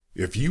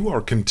If you are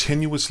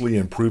continuously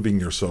improving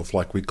yourself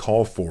like we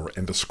call for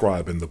and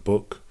describe in the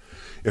book,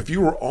 if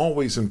you are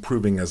always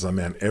improving as a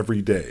man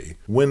every day,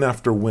 win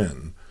after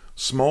win,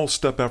 small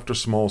step after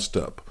small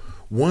step,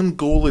 one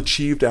goal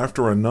achieved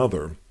after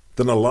another,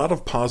 then a lot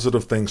of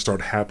positive things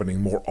start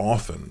happening more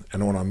often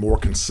and on a more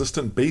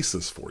consistent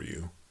basis for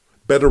you.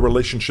 Better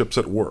relationships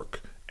at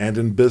work, and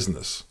in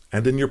business,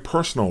 and in your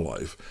personal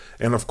life,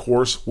 and of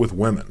course with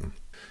women.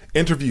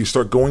 Interviews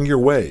start going your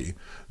way.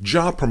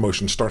 Job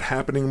promotions start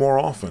happening more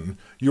often.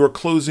 You are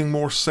closing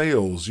more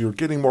sales. You're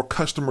getting more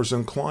customers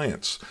and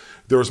clients.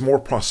 There is more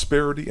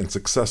prosperity and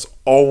success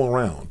all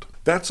around.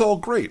 That's all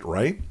great,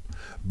 right?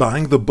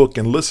 Buying the book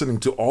and listening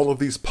to all of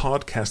these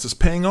podcasts is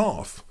paying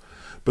off.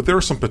 But there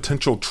are some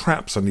potential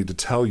traps I need to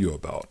tell you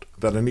about,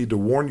 that I need to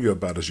warn you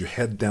about as you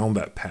head down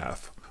that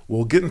path.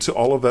 We'll get into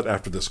all of that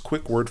after this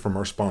quick word from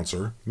our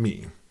sponsor,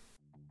 me.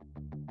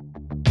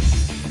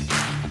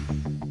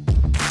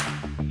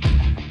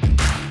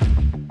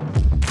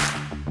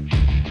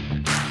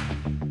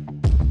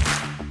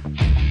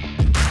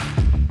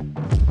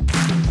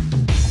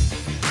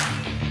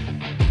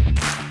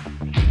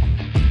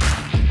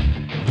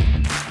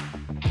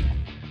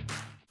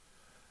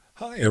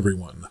 Hi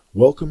everyone,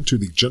 welcome to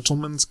the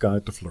Gentleman's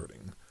Guide to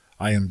Flirting.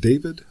 I am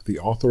David, the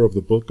author of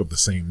the book of the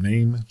same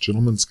name,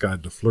 Gentleman's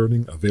Guide to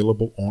Flirting,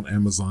 available on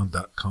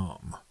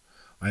Amazon.com.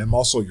 I am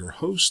also your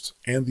host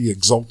and the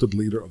exalted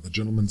leader of the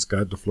Gentleman's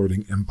Guide to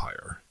Flirting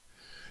empire.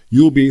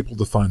 You will be able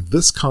to find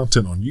this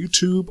content on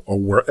YouTube or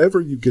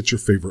wherever you get your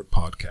favorite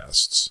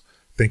podcasts.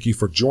 Thank you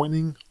for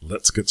joining.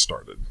 Let's get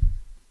started.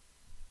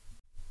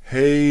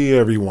 Hey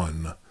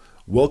everyone.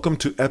 Welcome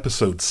to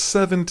episode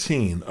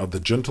 17 of the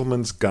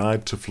Gentleman's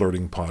Guide to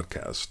Flirting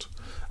podcast.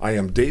 I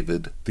am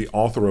David, the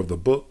author of the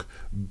book,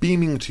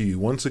 beaming to you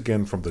once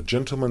again from the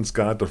Gentleman's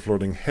Guide to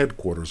Flirting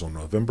headquarters on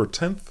November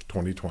 10th,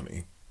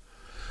 2020.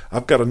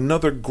 I've got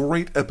another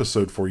great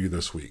episode for you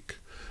this week.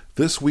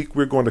 This week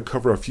we're going to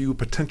cover a few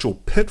potential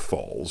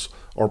pitfalls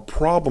or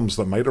problems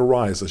that might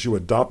arise as you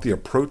adopt the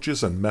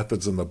approaches and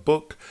methods in the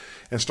book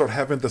and start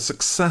having the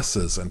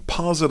successes and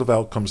positive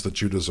outcomes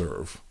that you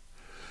deserve.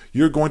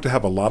 You're going to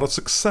have a lot of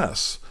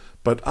success,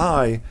 but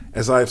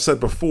as I have said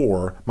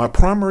before, my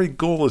primary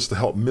goal is to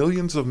help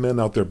millions of men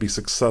out there be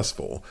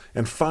successful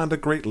and find a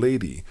great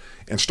lady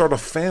and start a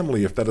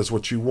family if that is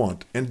what you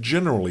want and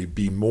generally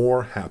be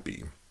more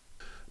happy.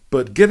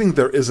 But getting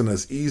there isn't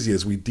as easy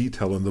as we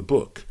detail in the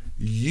book.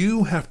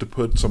 You have to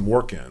put some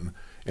work in,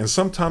 and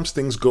sometimes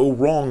things go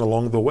wrong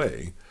along the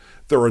way.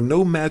 There are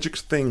no magic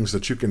things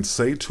that you can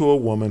say to a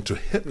woman to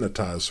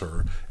hypnotize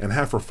her and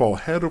have her fall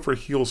head over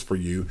heels for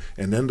you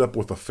and end up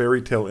with a fairy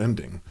tale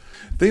ending.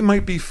 They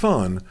might be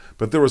fun,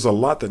 but there is a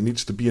lot that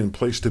needs to be in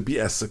place to be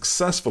as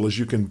successful as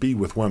you can be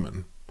with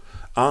women.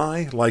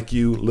 I, like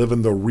you, live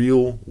in the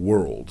real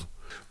world.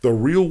 The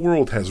real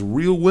world has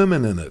real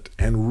women in it,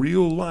 and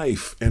real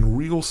life, and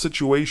real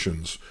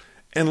situations,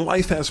 and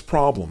life has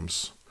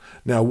problems.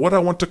 Now, what I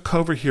want to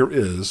cover here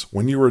is,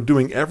 when you are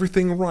doing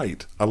everything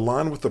right,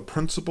 aligned with the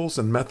principles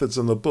and methods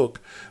in the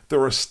book,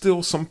 there are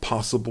still some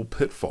possible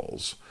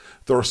pitfalls.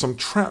 There are some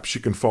traps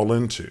you can fall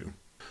into.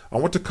 I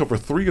want to cover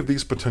 3 of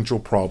these potential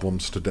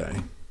problems today.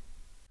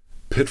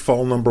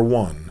 Pitfall number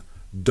 1,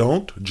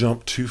 don't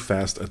jump too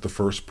fast at the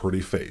first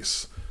pretty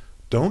face.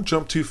 Don't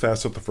jump too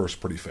fast at the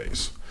first pretty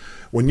face.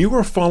 When you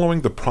are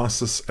following the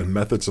process and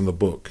methods in the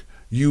book,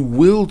 you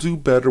will do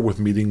better with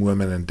meeting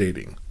women and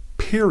dating.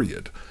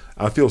 Period.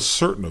 I feel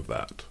certain of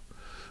that.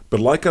 But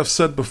like I've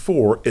said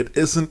before, it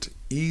isn't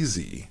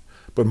easy.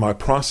 But my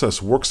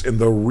process works in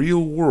the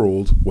real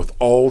world with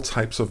all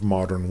types of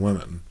modern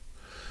women.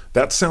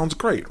 That sounds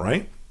great,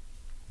 right?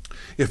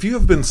 If you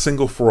have been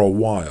single for a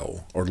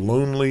while, or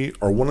lonely,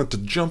 or wanted to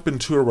jump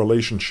into a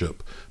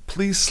relationship,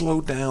 please slow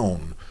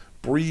down,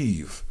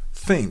 breathe,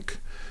 think.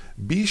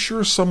 Be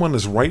sure someone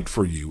is right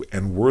for you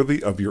and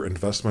worthy of your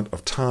investment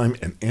of time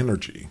and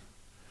energy.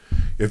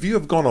 If you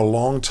have gone a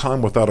long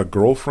time without a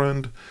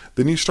girlfriend,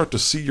 then you start to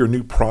see your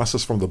new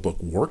process from the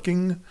book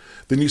working.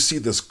 Then you see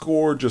this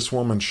gorgeous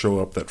woman show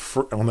up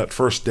on that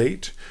first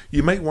date.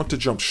 You might want to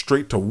jump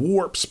straight to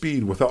warp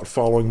speed without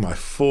following my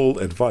full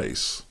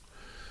advice.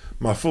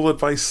 My full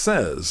advice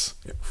says,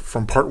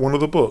 from part 1 of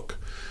the book,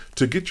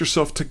 to get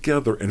yourself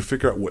together and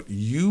figure out what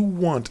you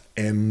want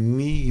and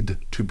need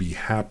to be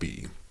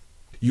happy.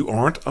 You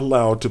aren't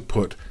allowed to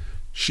put,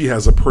 she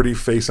has a pretty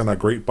face and a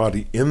great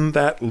body in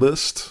that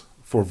list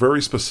for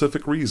very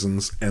specific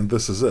reasons, and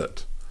this is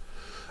it.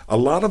 A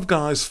lot of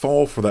guys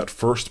fall for that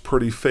first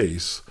pretty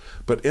face,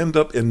 but end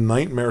up in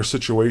nightmare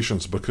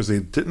situations because they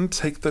didn't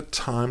take the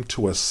time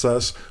to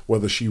assess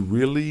whether she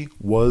really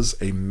was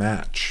a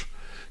match.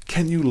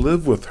 Can you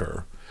live with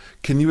her?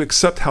 Can you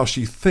accept how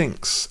she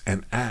thinks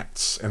and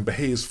acts and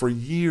behaves for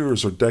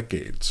years or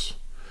decades?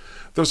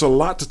 There's a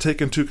lot to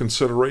take into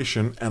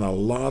consideration and a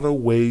lot of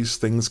ways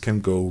things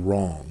can go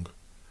wrong.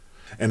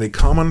 And a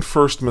common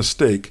first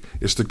mistake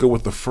is to go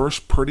with the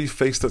first pretty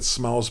face that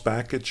smiles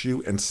back at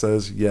you and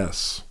says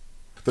yes.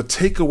 The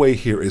takeaway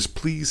here is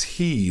please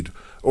heed,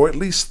 or at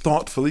least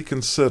thoughtfully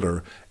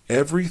consider,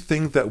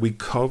 everything that we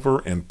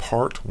cover in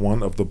part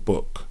 1 of the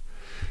book.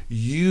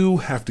 You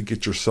have to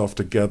get yourself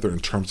together in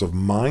terms of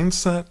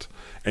mindset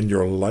and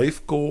your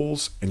life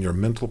goals and your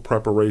mental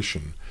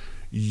preparation.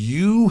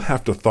 You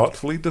have to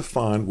thoughtfully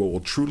define what will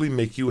truly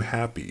make you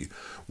happy,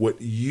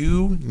 what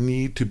you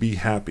need to be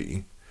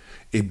happy.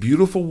 A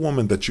beautiful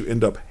woman that you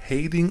end up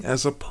hating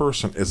as a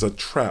person is a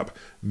trap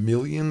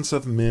millions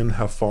of men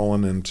have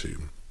fallen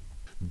into.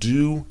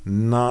 Do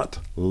not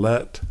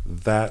let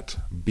that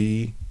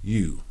be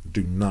you.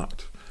 Do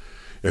not.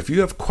 If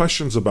you have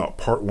questions about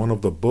part 1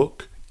 of the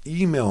book,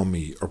 email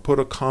me or put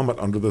a comment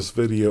under this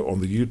video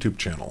on the YouTube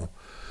channel.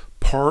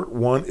 Part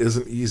 1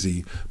 isn't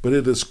easy, but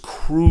it is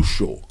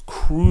crucial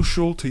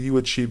to you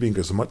achieving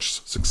as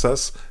much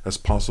success as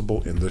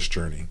possible in this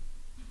journey.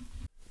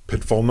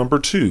 Pitfall number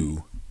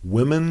 2,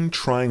 women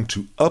trying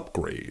to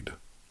upgrade.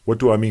 What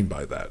do I mean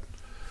by that?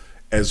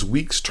 As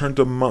weeks turn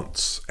to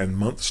months and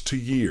months to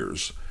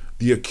years,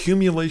 the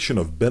accumulation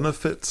of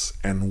benefits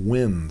and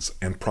wins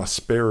and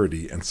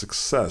prosperity and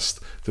success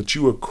that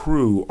you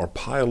accrue or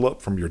pile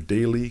up from your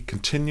daily,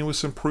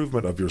 continuous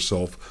improvement of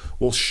yourself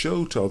will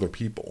show to other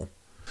people.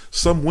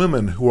 Some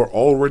women who are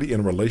already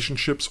in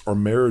relationships or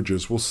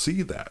marriages will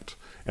see that,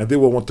 and they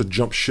will want to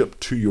jump ship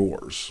to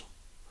yours.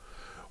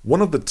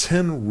 One of the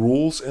 10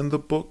 rules in the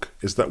book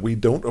is that we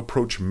don't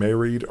approach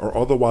married or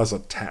otherwise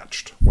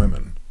attached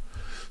women.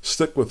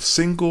 Stick with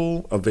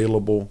single,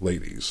 available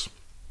ladies.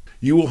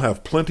 You will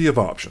have plenty of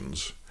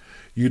options.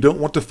 You don't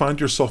want to find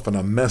yourself in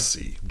a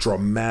messy,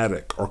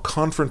 dramatic, or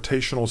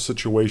confrontational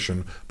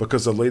situation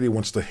because a lady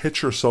wants to hitch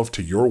herself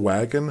to your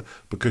wagon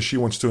because she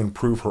wants to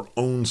improve her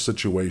own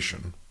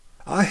situation.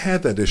 I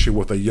had that issue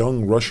with a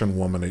young Russian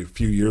woman a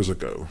few years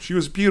ago. She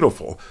was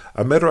beautiful.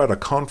 I met her at a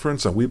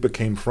conference and we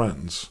became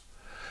friends.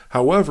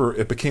 However,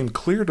 it became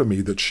clear to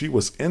me that she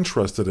was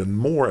interested in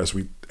more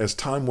as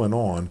time went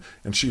on,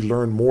 and she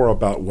learned more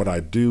about what I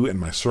do and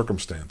my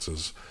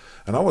circumstances.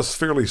 And I was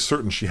fairly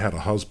certain she had a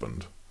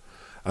husband.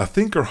 I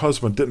think her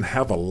husband didn't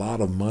have a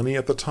lot of money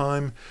at the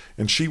time,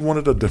 and she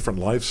wanted a different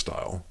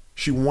lifestyle.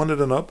 She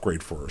wanted an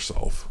upgrade for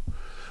herself.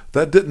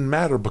 That didn't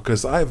matter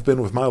because I have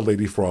been with my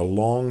lady for a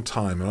long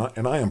time,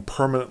 and I am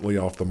permanently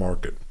off the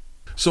market.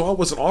 So I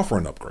wasn't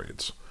offering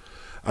upgrades.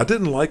 I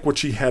didn't like what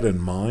she had in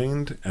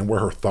mind and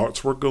where her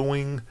thoughts were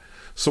going,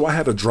 so I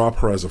had to drop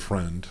her as a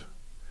friend.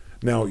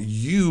 Now,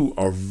 you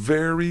are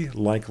very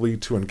likely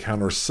to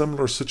encounter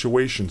similar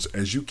situations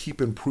as you keep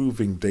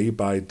improving day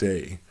by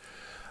day.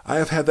 I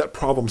have had that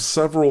problem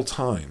several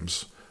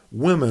times.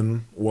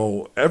 Women,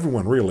 well,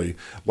 everyone really,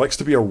 likes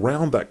to be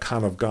around that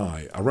kind of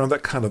guy, around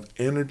that kind of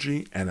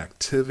energy and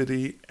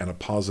activity and a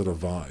positive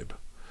vibe.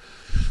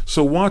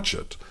 So watch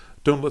it.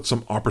 Don't let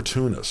some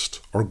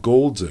opportunist or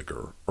gold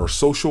digger or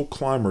social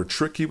climber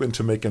trick you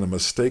into making a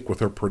mistake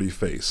with her pretty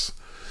face.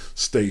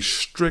 Stay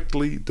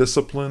strictly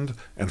disciplined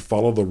and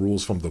follow the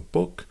rules from the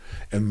book,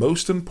 and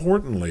most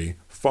importantly,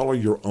 follow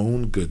your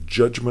own good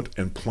judgment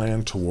and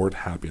plan toward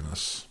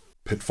happiness.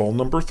 Pitfall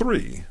number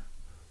 3.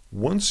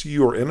 Once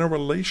you are in a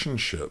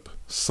relationship,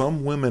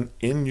 some women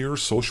in your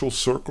social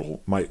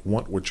circle might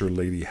want what your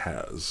lady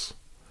has.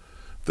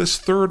 This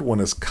third one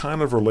is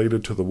kind of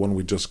related to the one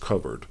we just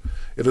covered.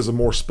 It is a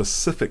more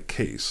specific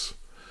case,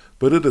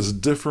 but it is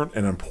different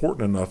and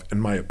important enough, in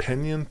my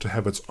opinion, to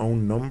have its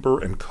own number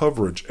and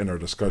coverage in our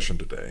discussion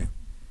today.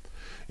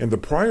 In the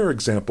prior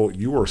example,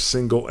 you are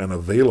single and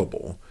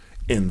available.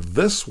 In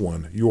this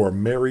one, you are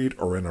married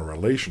or in a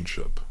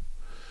relationship.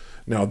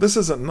 Now, this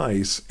isn't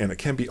nice, and it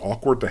can be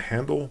awkward to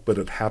handle, but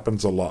it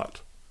happens a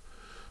lot.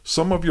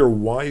 Some of your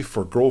wife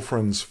or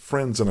girlfriend's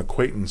friends and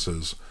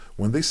acquaintances,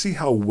 when they see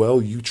how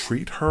well you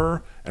treat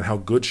her and how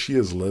good she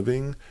is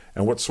living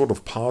and what sort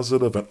of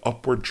positive and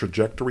upward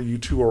trajectory you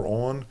two are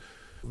on,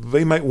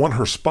 they might want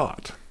her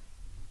spot.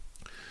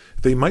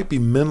 They might be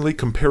mentally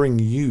comparing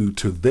you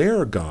to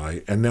their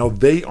guy, and now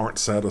they aren't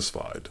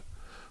satisfied.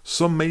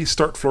 Some may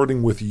start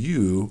flirting with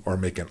you or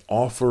making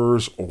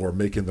offers or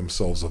making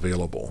themselves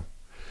available.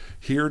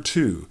 Here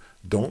too,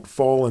 don't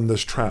fall in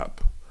this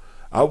trap.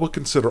 I would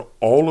consider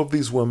all of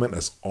these women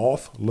as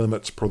off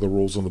limits per the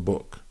rules in the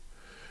book.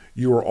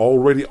 You are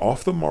already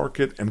off the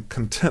market and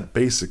content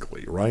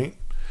basically, right?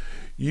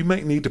 You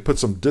might need to put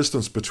some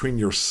distance between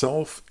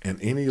yourself and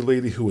any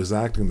lady who is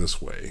acting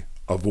this way.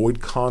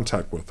 Avoid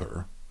contact with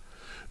her.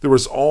 There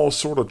is all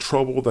sort of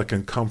trouble that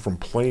can come from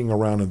playing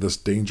around in this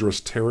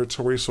dangerous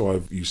territory,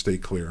 so you stay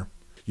clear.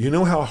 You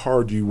know how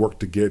hard you work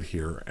to get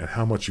here and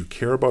how much you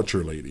care about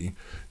your lady.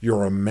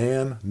 You're a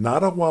man,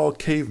 not a wild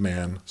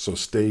caveman, so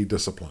stay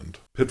disciplined.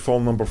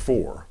 Pitfall number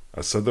 4.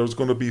 I said there was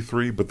going to be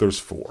 3, but there's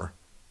 4.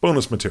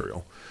 Bonus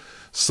material.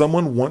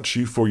 Someone wants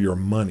you for your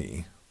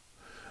money.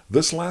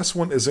 This last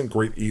one isn't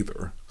great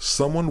either.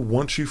 Someone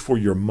wants you for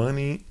your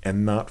money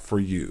and not for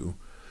you.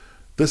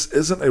 This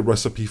isn't a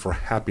recipe for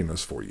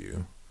happiness for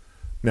you.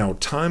 Now,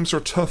 times are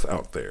tough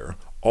out there,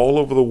 all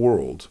over the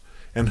world.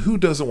 And who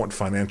doesn't want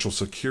financial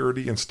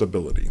security and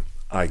stability?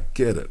 I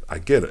get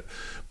it.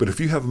 But if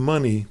you have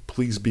money,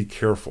 please be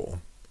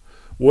careful.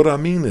 What I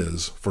mean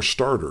is, for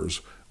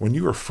starters, When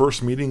you are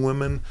first meeting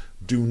women,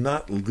 do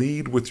not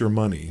lead with your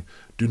money.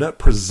 Do not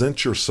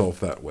present yourself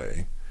that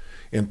way.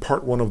 In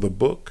part 1 of the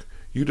book,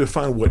 you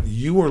define what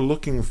you are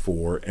looking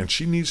for, and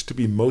she needs to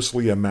be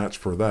mostly a match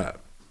for that.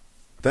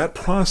 That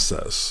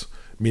process,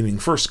 meaning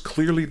first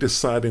clearly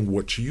deciding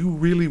what you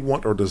really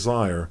want or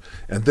desire,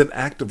 and then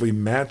actively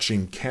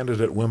matching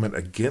candidate women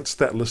against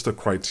that list of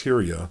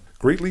criteria,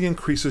 greatly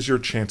increases your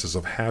chances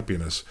of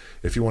happiness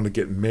if you want to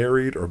get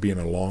married or be in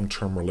a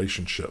long-term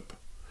relationship.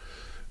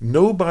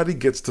 Nobody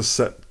gets to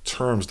set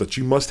terms that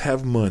you must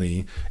have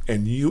money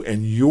and you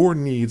and your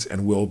needs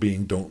and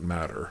well-being don't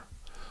matter.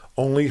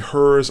 Only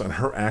hers and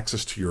her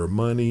access to your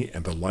money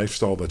and the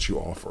lifestyle that you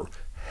offer.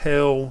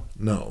 Hell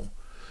no.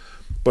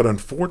 But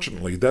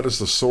unfortunately, that is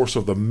the source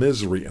of the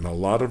misery in a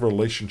lot of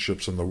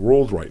relationships in the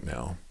world right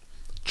now.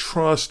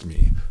 Trust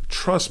me,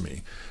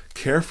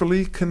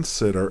 carefully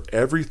consider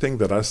everything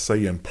that I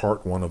say in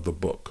part 1 of the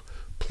book.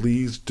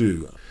 Please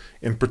do.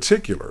 In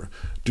particular,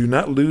 do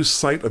not lose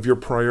sight of your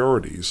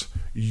priorities.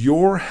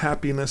 Your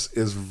happiness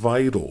is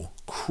vital,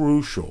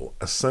 crucial,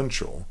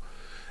 essential,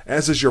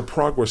 as is your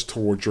progress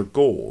towards your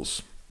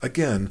goals.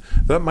 Again,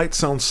 that might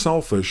sound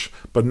selfish,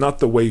 but not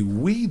the way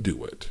we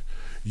do it.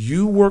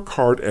 You work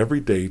hard every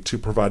day to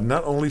provide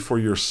not only for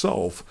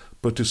yourself,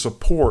 but to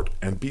support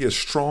and be as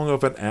strong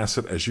of an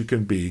asset as you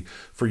can be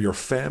for your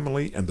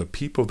family and the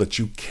people that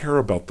you care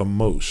about the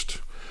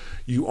most.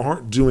 You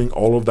aren't doing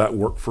all of that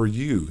work for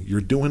you.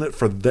 You're doing it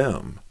for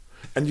them.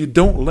 And you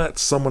don't let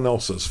someone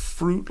else's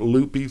Fruit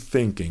Loopy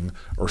thinking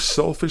or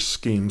selfish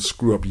schemes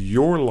screw up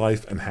your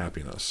life and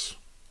happiness.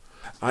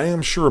 I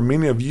am sure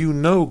many of you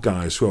know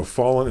guys who have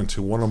fallen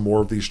into one or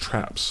more of these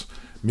traps.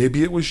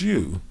 Maybe it was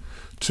you.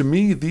 To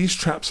me, these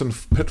traps and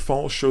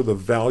pitfalls show the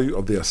value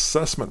of the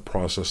assessment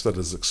process that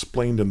is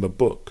explained in the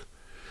book.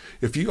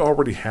 If you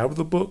already have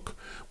the book,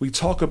 we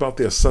talk about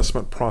the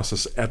assessment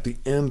process at the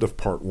end of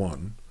part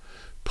 1.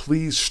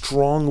 Please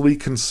strongly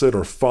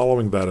consider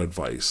following that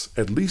advice,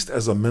 at least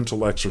as a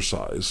mental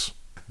exercise.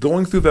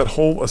 Going through that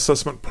whole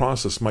assessment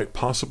process might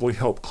possibly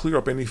help clear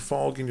up any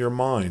fog in your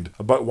mind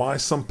about why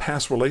some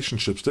past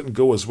relationships didn't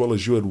go as well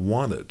as you had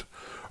wanted,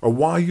 or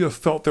why you have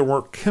felt there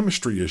weren't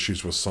chemistry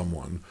issues with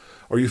someone,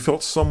 or you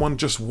felt someone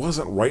just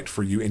wasn't right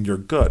for you in your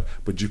gut,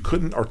 but you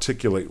couldn't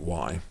articulate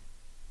why.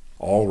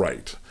 All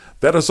right,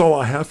 that is all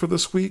I have for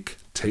this week.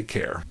 Take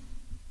care.